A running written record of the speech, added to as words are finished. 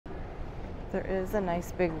There is a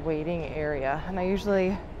nice big waiting area, and I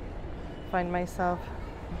usually find myself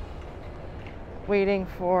waiting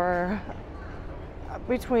for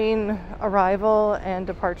between arrival and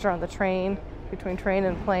departure on the train, between train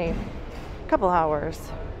and plane, a couple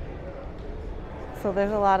hours. So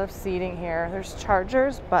there's a lot of seating here. There's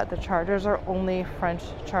chargers, but the chargers are only French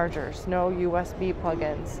chargers, no USB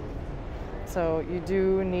plugins. So you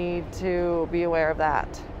do need to be aware of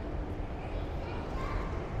that.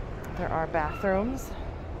 There are bathrooms,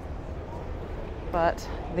 but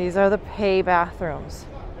these are the pay bathrooms.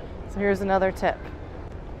 So here's another tip.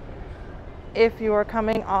 If you are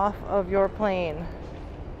coming off of your plane,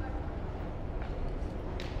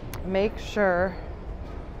 make sure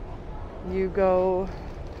you go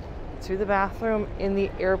to the bathroom in the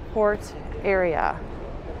airport area,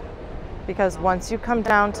 because once you come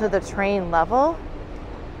down to the train level,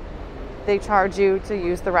 they charge you to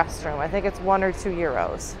use the restroom. I think it's 1 or 2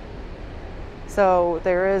 euros. So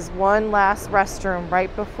there is one last restroom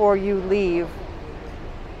right before you leave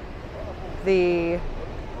the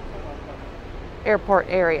airport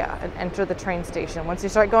area and enter the train station. Once you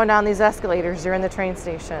start going down these escalators, you're in the train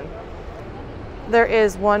station. There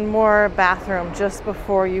is one more bathroom just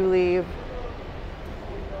before you leave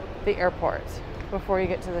the airport, before you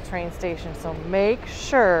get to the train station. So make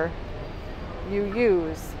sure you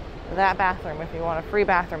use that bathroom if you want a free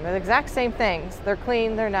bathroom. They're the exact same things. They're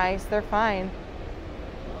clean, they're nice, they're fine.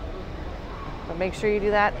 But make sure you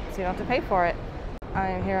do that so you don't have to pay for it. I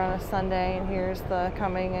am here on a Sunday, and here's the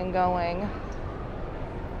coming and going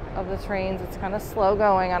of the trains. It's kind of slow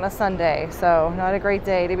going on a Sunday, so not a great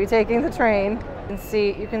day to be taking the train.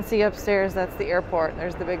 You can see upstairs, that's the airport.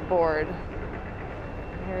 There's the big board.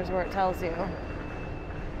 Here's where it tells you.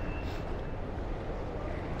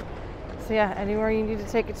 So yeah, anywhere you need to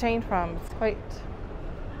take a train from, it's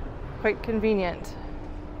quite convenient.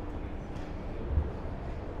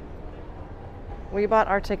 We bought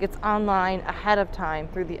our tickets online ahead of time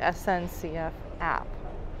through the SNCF app.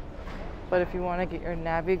 But if you want to get your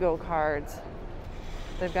Navigo cards,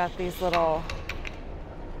 they've got these little,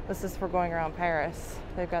 this is for going around Paris.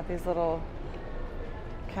 They've got these little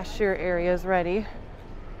cashier areas ready.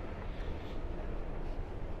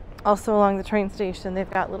 Also along the train station,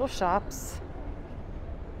 they've got little shops,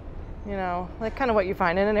 you know, like kind of what you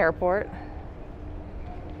find in an airport.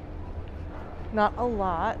 Not a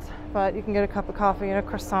lot, but you can get a cup of coffee and a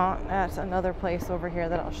croissant at another place over here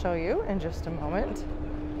that I'll show you in just a moment.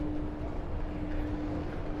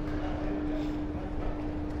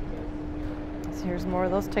 So here's more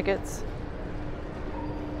of those tickets.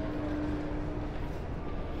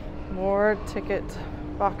 More ticket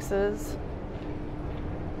boxes.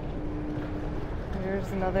 Here's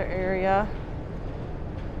another area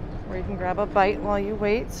where you can grab a bite while you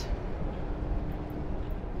wait.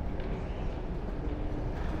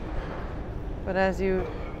 But as you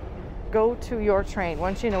go to your train,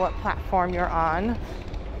 once you know what platform you're on,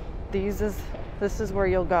 this is where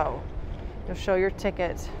you'll go. You'll show your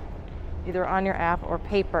ticket either on your app or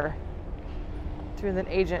paper to an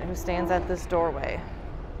agent who stands at this doorway.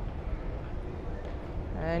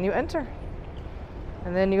 And you enter.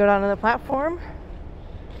 And then you go down to the platform.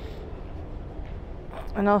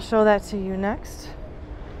 And I'll show that to you next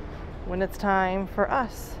when it's time for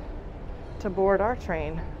us to board our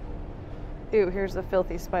train. Ew, here's the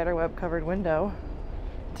filthy spiderweb covered window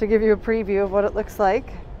to give you a preview of what it looks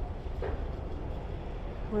like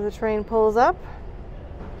where the train pulls up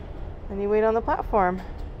and you wait on the platform.